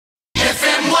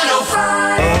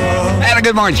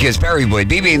Good morning to you. It's Barry Boyd,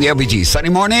 BB and the OBG. Sunday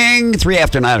morning, 3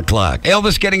 after 9 o'clock.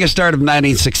 Elvis getting a start of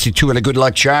 1962 and a good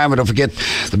luck charm. And don't forget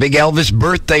the big Elvis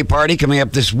birthday party coming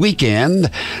up this weekend.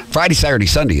 Friday, Saturday,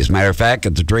 Sunday, as a matter of fact,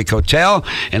 at the Drake Hotel.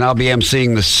 And I'll be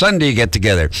emceeing the Sunday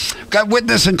get-together. Got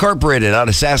Witness Incorporated out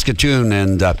of Saskatoon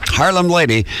and Harlem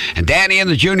Lady. And Danny and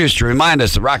the Juniors to remind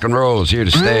us that rock and roll is here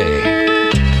to stay.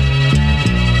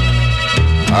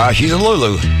 She's a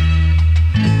Lulu.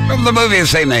 From the movie of the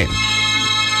same name.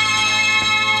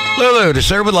 Lulu, to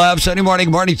serve with love, Sunday morning,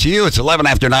 good morning to you. It's 11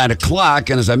 after 9 o'clock,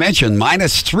 and as I mentioned,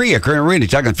 -3 at Current Arena.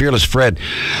 Talking Fearless Fred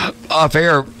off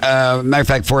air. Matter of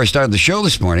fact, before I started the show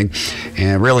this morning,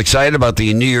 and real excited about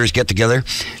the New Year's get-together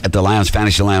at the Lions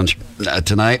Fantasy Lounge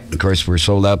tonight. Of course, we're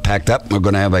sold out, packed up. We're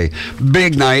going to have a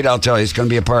big night. I'll tell you, it's going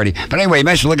to be a party. But anyway, you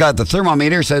mentioned, look out the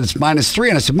thermometer, said it's -3,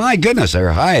 and I said, my goodness,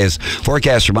 our high is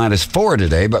forecast for -4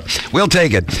 today, but we'll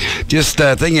take it. Just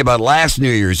thinking about last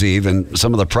New Year's Eve and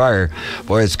some of the prior,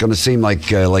 boy, it's going to seem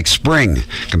like spring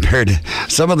compared to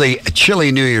some of the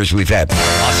chilly New Year's we've had.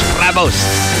 Los Bravos.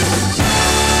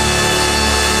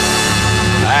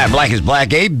 Black is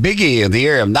Black, a biggie in the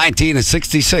year of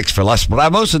 1966 for Los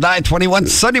Bravos, and 9:21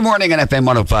 Sunday morning on FM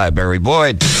 105. Barry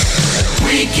Boyd.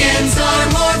 Weekends are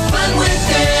more fun with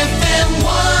FM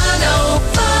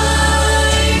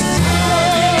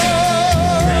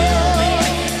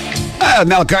 105.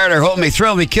 Mel Carter, Hold Me,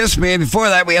 Thrill Me, Kiss Me. And before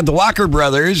that, we had the Walker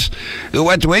Brothers, who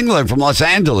went to England from Los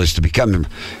Angeles to become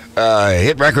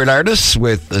hit record artists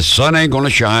with The Sun Ain't Gonna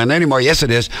Shine Anymore. Yes,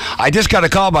 it is. I just got a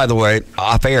call, by the way,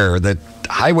 off air, that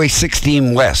Highway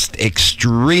 16 West,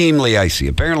 extremely icy.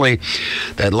 Apparently,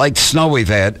 that light snow we've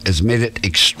had has made it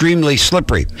extremely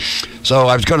slippery. So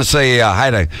I was going to say hi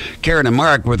to Karen and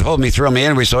Mark with Hold Me, Thrill Me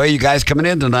Anyway. So, hey, you guys coming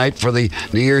in tonight for the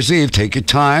New Year's Eve, take your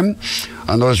time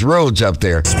on those roads up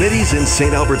there. Smitty's in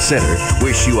St. Albert Center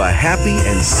wish you a happy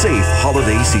and safe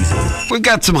holiday season. We've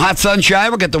got some hot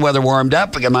sunshine. We'll get the weather warmed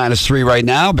up. We got -3 right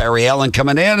now. Barry Allen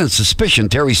coming in, and Suspicion,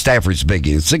 Terry Stafford's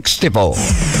biggie at 64.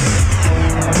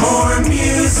 More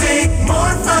music,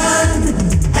 more fun.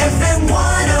 FM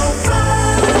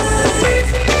 105.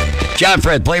 John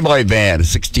Fred, Playboy Band,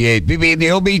 68. BB and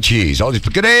the OBGs. All these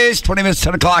good days, 20 minutes,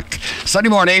 10 o'clock, Sunday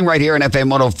morning, right here on FM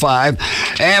 105.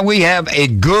 And we have a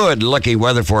good-looking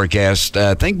weather forecast.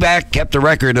 Think back, kept a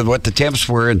record of what the temps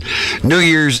were in New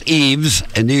Year's Eves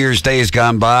and New Year's Days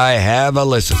gone by. Have a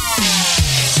listen.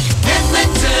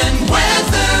 Edmonton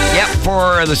weather. Yep,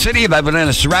 for the city of Edmonton and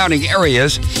the surrounding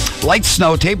areas, light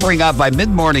snow tapering off by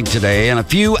mid-morning today and a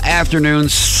few afternoon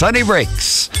sunny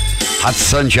breaks. Hot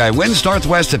sunshine. Winds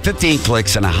northwest at 15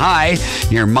 clicks and a high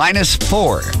near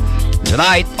 -4.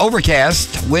 Tonight,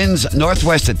 overcast. Winds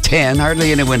northwest at 10,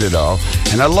 hardly any wind at all.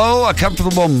 And a low, a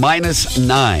comfortable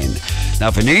 -9.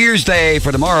 Now for New Year's Day,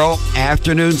 for tomorrow,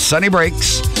 afternoon sunny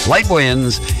breaks, light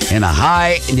winds, and a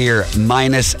high near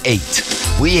 -8.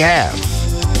 We have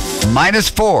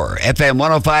 -4, FM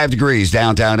 105 degrees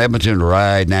downtown Edmonton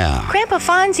right now. Grandpa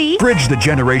Fonzie. Bridge the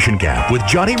generation gap with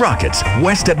Johnny Rockets,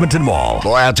 West Edmonton Mall.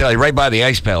 Boy, I'll tell you, right by the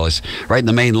Ice Palace, right in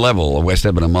the main level of West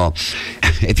Edmonton Mall.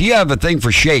 If you have a thing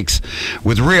for shakes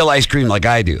with real ice cream like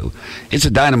I do, it's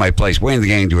a dynamite place. Wayne and the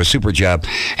gang do a super job.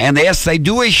 And yes, they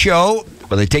do a show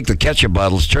where they take the ketchup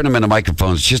bottles, turn them into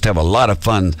microphones, just have a lot of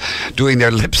fun doing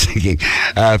their lip syncing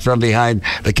from behind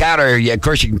the counter. Yeah, of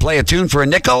course, you can play a tune for a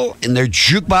nickel in their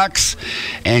jukebox,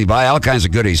 and you buy all kinds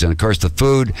of goodies. And, of course, the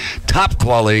food, top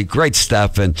quality, great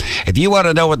stuff. And if you want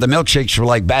to know what the milkshakes were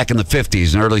like back in the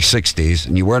 50s and early 60s,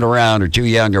 and you weren't around or too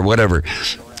young or whatever,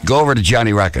 go over to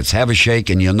Johnny Rockets, have a shake,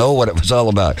 and you'll know what it was all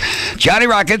about. Johnny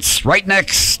Rockets, right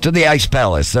next to the Ice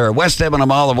Palace. They're at West Edmonton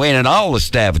Mall, and Wayne and all the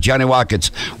staff of Johnny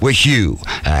Rockets wish you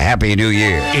a Happy New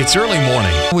Year. It's early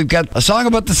morning. We've got a song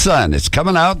about the sun. It's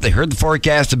coming out. They heard the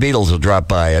forecast. The Beatles will drop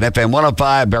by at FM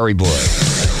 105, Barry Boyd.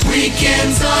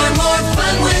 Weekends are more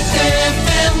fun with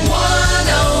FM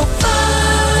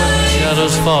 105.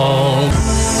 Shadows fall.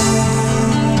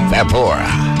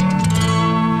 Vapora.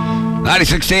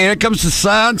 96.8, here comes the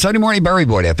sun. Sunday morning, Barry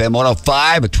Boyd, FM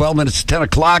 105 at 12 minutes to 10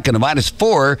 o'clock and a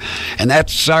 -4. And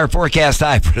that's our forecast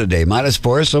high for today,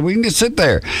 -4. So we can just sit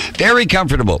there. Very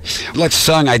comfortable. That's a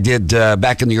song I did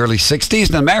back in the early 60s.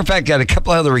 And as a matter of fact, I got a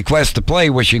couple other requests to play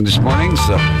wishing this morning.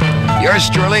 So yours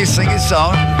truly, sing a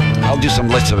song. I'll do some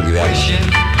lists of you guys.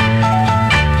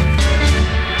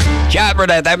 John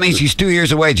Burnett, that means he's 2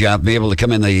 years away, John, to be able to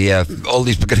come in the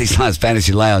Oldies but Goodies Lounge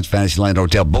Fantasy Lounge, Fantasyland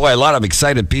Hotel. Boy, a lot of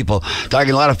excited people.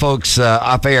 Talking a lot of folks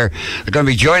off air are going to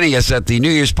be joining us at the New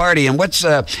Year's party. And what's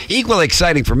equally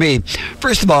exciting for me,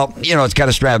 first of all, it's kind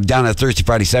of strapped down at Thursday,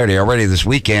 Friday, Saturday already this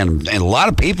weekend. And a lot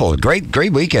of people,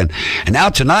 great weekend. And now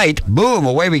tonight, boom,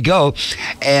 away we go.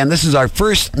 And this is our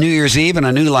first New Year's Eve in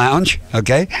a new lounge,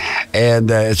 okay? And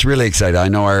it's really exciting. I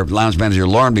know our lounge manager,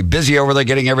 Lauren, will be busy over there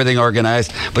getting everything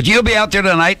organized. But you'll be out there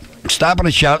tonight, stopping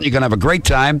and shouting. You're going to have a great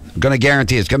time. I'm going to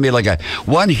guarantee it's going to be like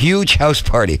one huge house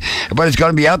party. Everybody's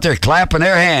going to be out there clapping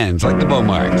their hands like the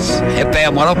Beaumarks.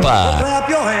 FM 105. Clap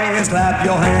your hands, clap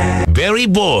your hands. Barry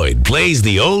Boyd plays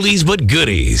the oldies but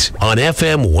goodies on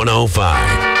FM 105.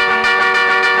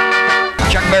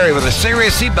 Chuck Berry with a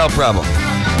serious seatbelt problem.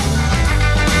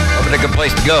 Hoping a good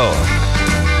place to go.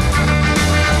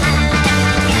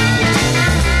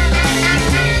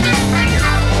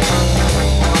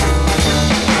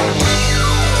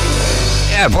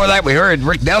 Before that, we heard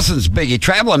Rick Nelson's Biggie,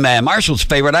 Traveling Man, Marshall's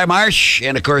favorite, I'm Marsh,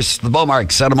 and of course, the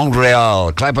Beaumarks out of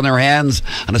Montreal, clapping their hands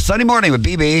on a Sunday morning with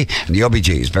BB and the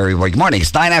OBGs. Very good morning.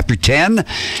 It's 9 after 10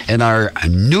 in our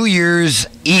New Year's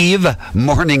Eve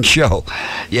morning show.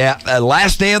 Yeah,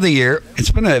 last day of the year. It's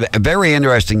been a very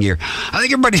interesting year. I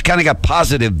think everybody's kind of got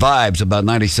positive vibes about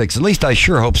 96. At least I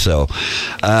sure hope so.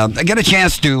 I get a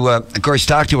chance to, of course,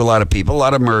 talk to a lot of people. A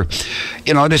lot of them are,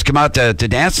 just come out to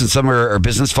dance, and some are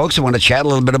business folks who want to chat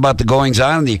a little bit about the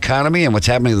goings-on in the economy and what's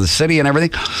happening to the city and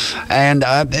everything. And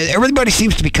everybody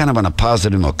seems to be kind of on a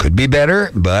positive note. Could be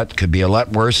better, but could be a lot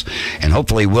worse, and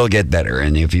hopefully will get better.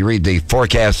 And if you read the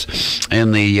forecasts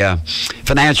in the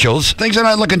financials, things are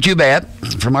not looking too bad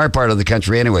from our part of the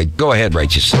country anyway. Go ahead,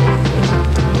 Righteous.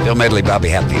 Bill Medley, Bobby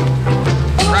Hatfield.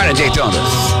 Right at Daytona.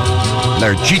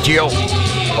 Their GTO.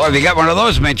 Boy, if you got one of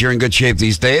those, meant you're in good shape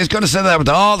these days. Going to send that with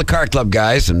all the car club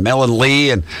guys and Mel and Lee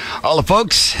and all the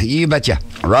folks. You betcha.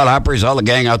 Rod Hoppers, all the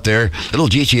gang out there. Little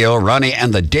GTO, Ronnie,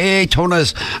 and the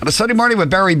Daytonas on a Sunday morning with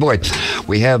Barry Boyd.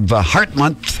 We have Heart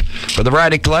Month for the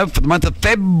Variety Club for the month of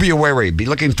February. Be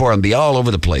looking for them. Be all over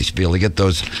the place. Be able to get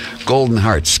those golden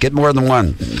hearts. Get more than one.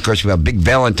 Of course, we have big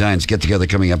Valentine's get-together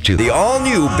coming up, too. The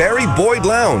all-new Barry Boyd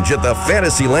Lounge at the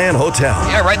Fantasyland Hotel.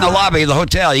 Yeah, right in the lobby of the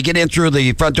hotel. You get in through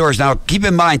the front doors. Now, keep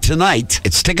in mind, tonight,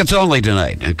 it's tickets only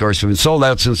tonight. And of course, we've been sold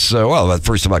out since, the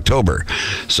 1st of October.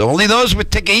 So only those with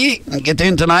ticket get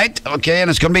in tonight. Okay, and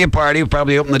it's going to be a party. We'll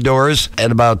probably open the doors at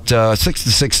about 6 to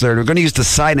 6:30. We're going to use the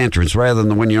side entrance rather than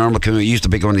the one you normally used to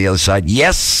be going to the other side.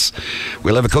 Yes,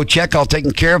 we'll have a coat check all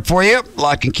taken care of for you.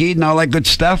 Lock and keyed and all that good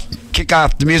stuff. Kick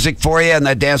off the music for you, and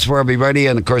that dance floor will be ready,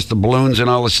 and of course the balloons and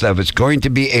all the stuff. It's going to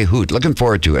be a hoot. Looking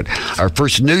forward to it. Our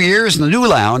first New Year's in the new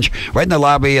lounge, right in the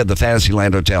lobby of the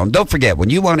Fantasyland Hotel. And don't forget, when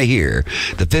you want to hear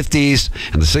the 50s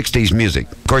and the 60s music,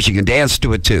 of course you can dance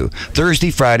to it too. Thursday,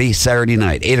 Friday, Saturday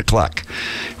night, 8 o'clock,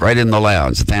 right in the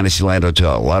lounge, the Fantasyland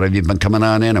Hotel. A lot of you have been coming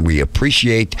on in, and we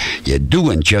appreciate you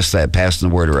doing just that, passing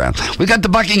the word around. We got the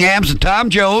Buckinghams and Tom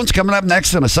Jones coming up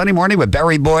next on a Sunday morning with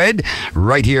Barry Boyd,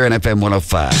 right here on FM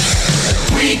 105.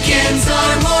 Weekends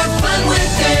are more fun with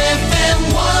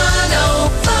FM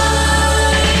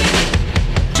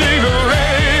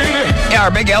 105. Yeah,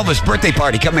 our big Elvis birthday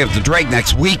party coming up to Drake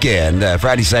next weekend,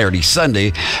 Friday, Saturday,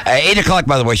 Sunday. 8 o'clock,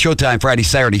 by the way, showtime Friday,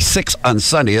 Saturday, 6 on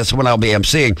Sunday. That's when I'll be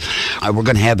emceeing. We're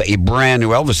going to have a brand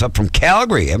new Elvis up from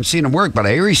Calgary. I haven't seen him work, but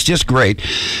I hear he's just great,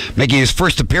 making his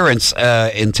first appearance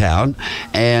in town.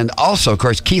 And also, of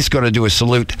course, Keith's going to do a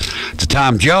salute to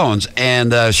Tom Jones,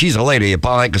 and she's a lady. A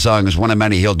Paul Anka song is one of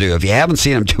many he'll do. If you haven't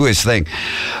seen him do his thing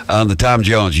on the Tom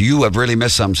Jones, you have really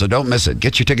missed something, so don't miss it.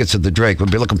 Get your tickets at the Drake. We'll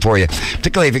be looking for you,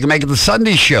 particularly if you can make it the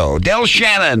Sunday show. Del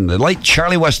Shannon, the late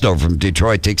Charlie Westover from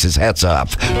Detroit, takes his hats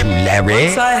off to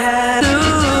Larry.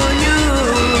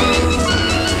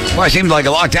 Well, it seems like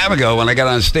a long time ago when I got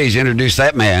on stage to introduce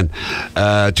that man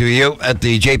to you at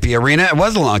the JP Arena. It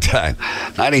was a long time.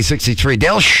 1963.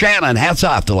 Del Shannon, hats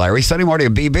off to Larry. Sunday morning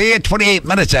at BB at 28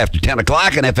 minutes after 10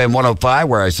 o'clock on FM 105,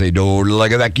 where I say, don't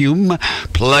like a vacuum,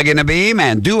 plug in a beam,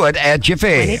 and do it at Jiffy.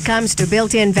 When it comes to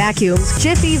built-in vacuums,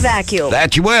 Jiffy Vacuum.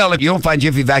 That you will. You won't find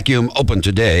Jiffy Vacuum open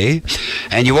today,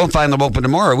 and you won't find them open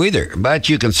tomorrow either. But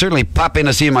you can certainly pop in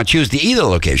to see them on Tuesday, either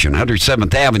location,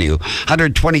 107th Avenue,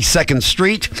 122nd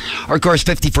Street, or, of course,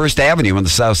 51st Avenue on the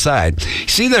south side.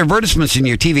 See the advertisements in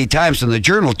your TV Times and the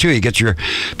Journal, too. You get your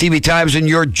TV Times in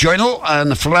your Journal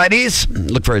on Fridays.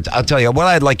 Look for it. I'll tell you what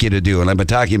I'd like you to do, and I've been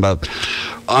talking about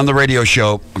on the radio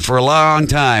show for a long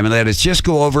time, and that is just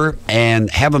go over and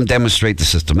have them demonstrate the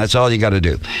system. That's all you got to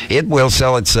do. It will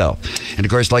sell itself. And, of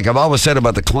course, like I've always said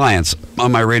about the clients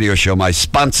on my radio show, my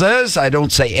sponsors, I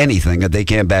don't say anything that they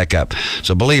can't back up.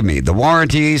 So believe me, the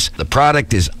warranties, the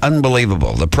product is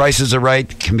unbelievable. The prices are right,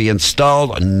 can be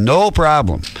installed, no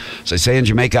problem. As I say in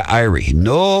Jamaica, Irie,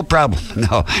 no problem.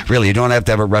 No, really, you don't have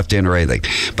to have it roughed in or anything.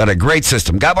 But a great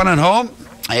system. Got one at home?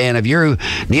 And if you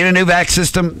need a new vac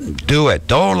system, do it.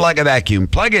 Don't like a vacuum.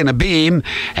 Plug in a beam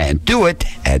and do it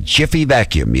at Jiffy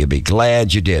Vacuum. You'll be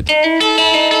glad you did. Seems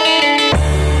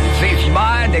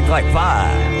mine, they like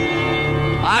 5.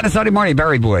 On a Sunday morning,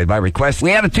 Barry Boyd, by request.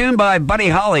 We had a tune by Buddy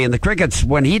Holly and the Crickets.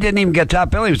 When he didn't even get top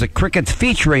billing, it was the Crickets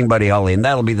featuring Buddy Holly, and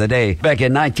that'll be the day back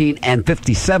in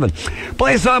 1957.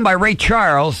 Play a song by Ray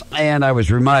Charles, and I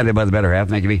was reminded by the better half,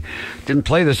 thank you. Didn't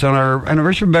play this on our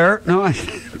anniversary, Barrett. No, I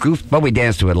goofed, but we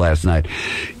danced to it last night.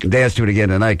 Can dance to it again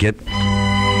tonight, kid.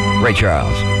 Ray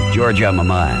Charles, Georgia on my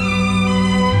mind.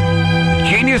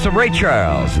 Genius of Ray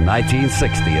Charles in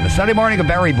 1960. And a Sunday morning of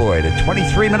Barry Boyd at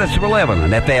 23 minutes to 11 on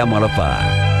FM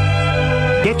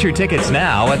 105. Get your tickets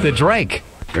now at the Drake.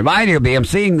 Remind you, I'm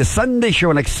seeing the Sunday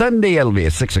show next Sunday. It'll be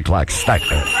a 6 o'clock start.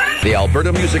 The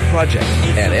Alberta Music Project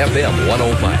at FM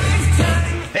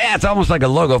 105. Yeah, it's almost like a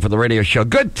logo for the radio show.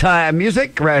 Good time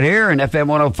music right here in FM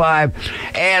 105.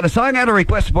 And a song I had a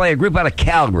request to play, a group out of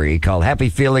Calgary called Happy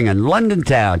Feeling in London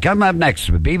Town. Coming up next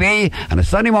with BB on a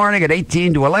Sunday morning at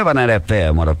 18 to 11 at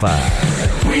FM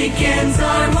 105. Weekends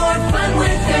are more fun with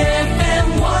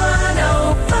FM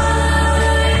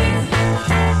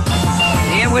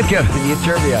 105. Ian Whitcomb, you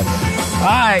turn me up.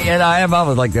 I have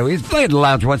always like that. We play at the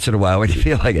lounge once in a while when you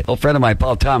feel like it. Old friend of mine,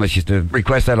 Paul Thomas, used to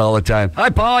request that all the time. Hi,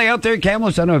 Paul, you out there in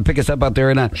Kamloops? I don't know if pick us up out there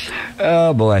or not.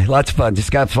 Oh, boy, lots of fun. Just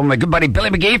got from my good buddy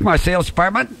Billy McGee from our sales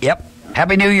department. Yep.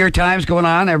 Happy New Year times going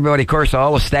on. Everybody, of course,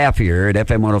 all the staff here at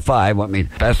FM 105 want me to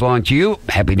pass along to you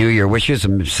Happy New Year wishes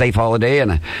and safe holiday.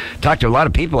 And I talked to a lot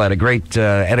of people at a great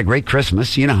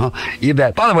Christmas. You know, you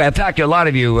bet. By the way, I've talked to a lot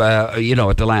of you, at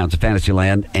the lounge, at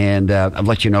Fantasyland, and I've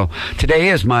let you know today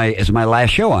is my last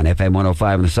show on FM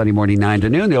 105 on the Sunday morning 9 to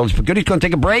noon. The Oldies but Goodies going to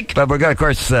take a break, but we're going to, of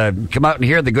course, come out and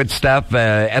hear the good stuff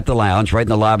at the lounge, right in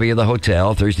the lobby of the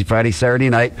hotel, Thursday, Friday, Saturday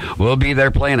night. We'll be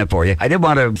there playing it for you. I did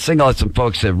want to single out some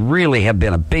folks that really have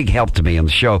been a big help to me on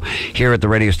the show here at the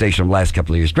radio station the last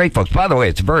couple of years. Great folks. By the way,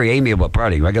 it's a very amiable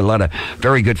party. I got a lot of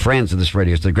very good friends in this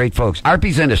radio. So they're great folks.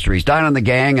 Arby's Industries, Don and the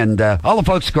gang, and all the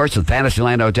folks, of course, at the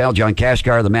Fantasyland Hotel, John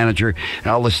Kashgar, the manager, and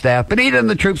all the staff. Benita and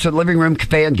the troops at Living Room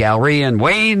Cafe and Gallery, and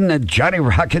Wayne and Johnny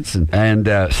Rockets, and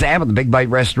Sam at the Big Bite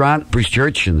Restaurant, Bruce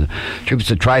Church, and the troops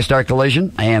at TriStar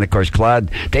Collision, and, of course, Claude,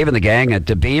 Dave and the gang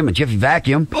at Beam and Jiffy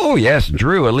Vacuum. Oh, yes,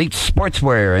 Drew, Elite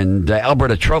Sportswear, and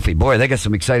Alberta Trophy. Boy, they got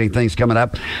some exciting things coming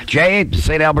up. Jay,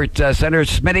 St. Albert Center,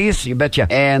 Smitty's, you betcha.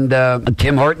 And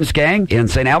Tim Horton's gang in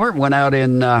St. Albert went out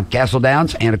in Castle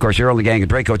Downs. And, of course, Earl and the gang at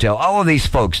Drake Hotel. All of these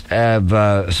folks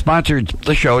have sponsored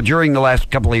the show during the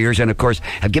last couple of years. And, of course,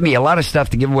 have given me a lot of stuff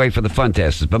to give away for the fun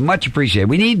tests. But much appreciated.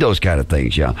 We need those kind of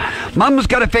things, yeah. Mom's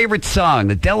got a favorite song,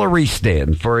 the Della Reese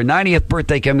did. For her 90th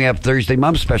birthday coming up Thursday,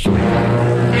 Mom's special.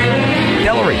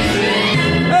 Della Reese.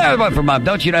 One for Mom.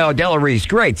 Don't you know, Della Reese,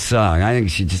 great song. I think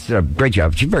she just did a great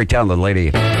job. She's a very talented lady.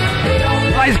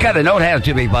 I just got a note handed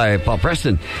to me by Paul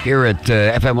Preston here at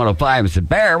FM 105 and said,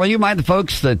 Bear, will you mind the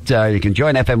folks that you can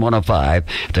join FM 105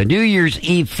 at the New Year's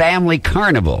Eve Family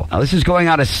Carnival. Now, this is going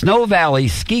on at Snow Valley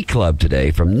Ski Club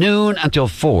today from noon until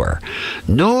 4.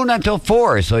 Noon until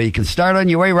 4, so you can start on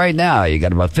your way right now. You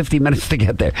got about 50 minutes to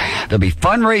get there. There'll be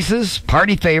fun races,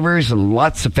 party favors, and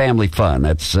lots of family fun.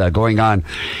 That's going on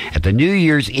at the New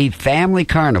Year's Eve Family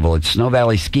Carnival at Snow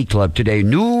Valley Ski Club today,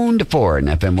 noon to 4. And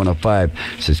FM 105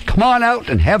 says, come on out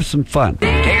and have some fun.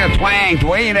 Taylor Twang,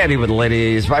 Dwayne Eddie with the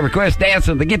ladies. By request,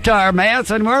 dancing the guitar, man.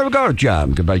 So where we go,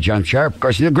 John? Goodbye, John Sharp. Of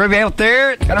course, you're groovy out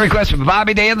there. Got a request from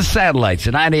Bobby Day and the Satellites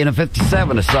in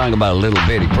 1957, a song about a little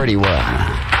bitty pretty one.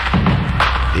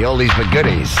 The Oldies but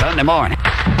Goodies, Sunday morning.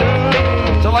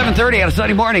 It's 11:30 on a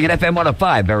Sunday morning at FM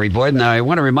 105, Barry Boyd. Now, I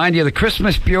want to remind you the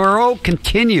Christmas Bureau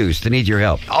continues to need your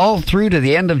help. All through to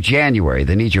the end of January,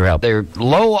 they need your help. They're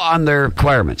low on their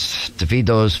requirements to feed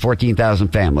those 14,000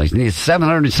 families. They need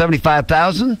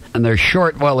 775,000, and they're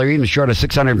short, well, they're even short of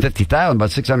 650,000,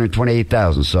 about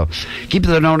 628,000. So keep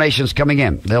the donations coming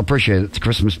in. They'll appreciate it, the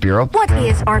Christmas Bureau. What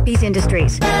is Arby's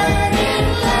Industries?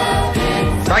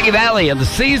 Rocky Valley and the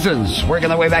Seasons working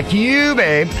their way back to you,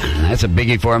 babe. That's a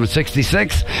biggie for him at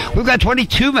 66. We've got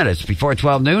 22 minutes before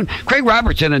 12 noon. Craig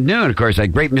Robertson at noon, of course, that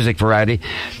great music variety.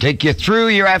 Take you through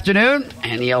your afternoon,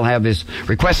 and he'll have his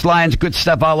request lines, good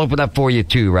stuff all open up for you,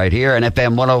 too, right here on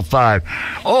FM 105.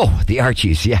 Oh, the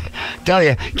Archies, yeah. Tell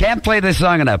you, can't play this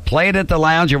song enough. Play it at the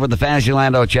lounge or with the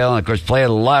Fantasyland Hotel, and, of course, play it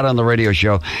a lot on the radio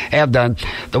show. Have done.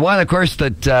 The one, of course,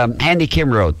 that Andy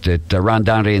Kim wrote, that Ron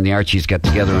Dante and the Archies got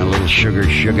together on a little sugar.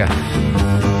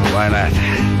 Why not?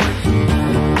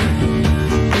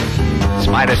 It's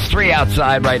 -3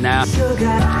 outside right now.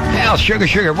 Well,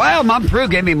 sugar. Well, Mom Prue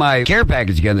gave me my care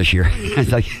package again this year. I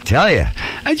was like, tell you,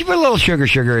 how'd you put a little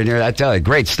sugar in here? I tell you,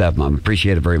 great stuff, Mom.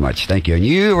 Appreciate it very much. Thank you. And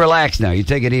you relax now. You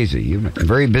take it easy. You're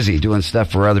very busy doing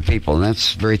stuff for other people, and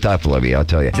that's very thoughtful of you, I'll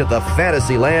tell you. To the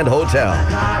Fantasyland Hotel.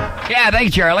 Yeah,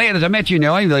 thanks, Charlie. And as I mentioned,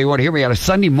 even though you want to hear me on a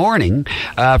Sunday morning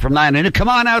from 9 to noon, come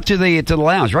on out to the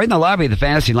lounge, right in the lobby of the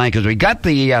Fantasyland, because we got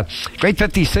the great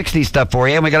 50s, 60s stuff for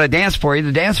you, and we got a dance for you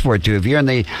to dance for it, too. If you're in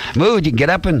the mood, you can get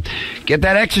up and get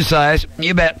that exercise.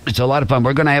 You bet. It's a lot of fun.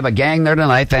 We're going to have a gang there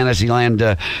tonight. Fantasyland,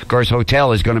 of course,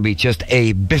 Hotel is going to be just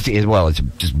a busy, well, it's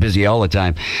just busy all the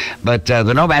time. But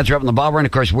the Nomads are up in the ballroom.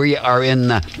 Of course, we are in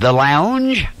the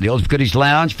lounge, the Old Goodies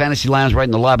Lounge, Fantasy Lounge right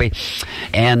in the lobby.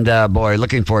 And, boy,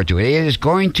 looking forward to it. It is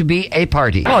going to be a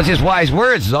party. Well, it's just wise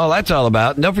words is all that's all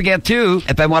about. And don't forget, too,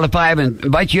 FM 105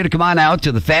 invite you to come on out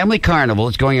to the Family Carnival.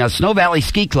 It's going on Snow Valley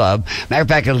Ski Club. Matter of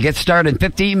fact, it'll get started in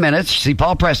 15 minutes. See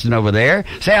Paul Preston over there.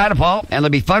 Say hi to Paul. And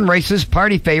there'll be fun races,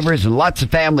 party favors, and lots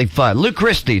of family fun. Luke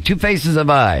Christie, Two Faces of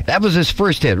I. That was his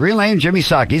first hit. Real name, Jimmy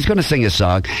Saki. He's going to sing his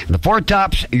song. And the Four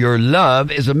Tops, Your Love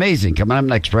is Amazing. Coming up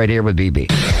next right here with BB.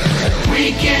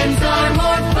 Weekends are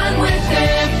more fun with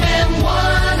FM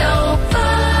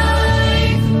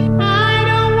 105. I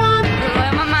don't want to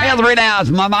let my mind. Well, right now,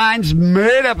 my mind's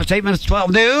made up. It's 8 minutes to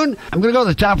 12 noon. I'm going to go to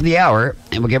the top of the hour,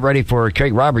 and we'll get ready for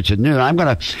Craig Roberts at noon. I'm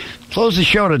going to close the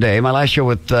show today. My last show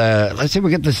with, let's see,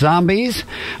 we'll get the Zombies.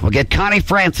 We'll get Connie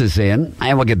Francis in,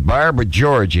 and we'll get Barbara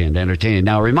George in to entertain you.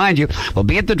 Now, I'll remind you, we'll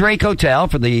be at the Drake Hotel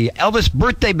for the Elvis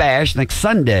Birthday Bash next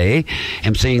Sunday.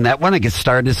 I'm seeing that one. It gets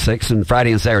started at 6, and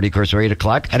Friday and Saturday, of course, are 8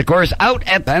 o'clock. And, of course, out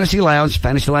at Fantasy Lounge,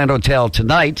 Fantasyland Hotel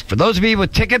tonight. For those of you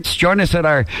with tickets, join us at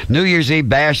our New Year's Eve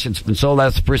Bash. It's been sold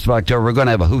out the 1st of October. We're going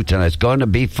to have a hoot tonight. It's going to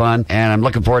be fun, and I'm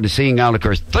looking forward to seeing you out, of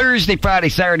course, Thursday, Friday,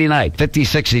 Saturday night. 50s,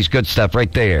 60s, good stuff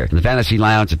right there in the Fantasy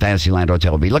Lounge at Fantasyland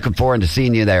Hotel. We'll be looking forward to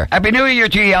seeing you there. Happy New Year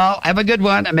to y'all. Have a good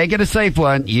one and make it a safe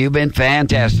one. You've been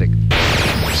fantastic.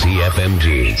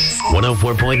 CFMG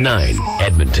 104.9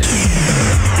 Edmonton.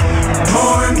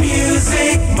 More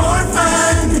music, more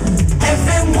fun.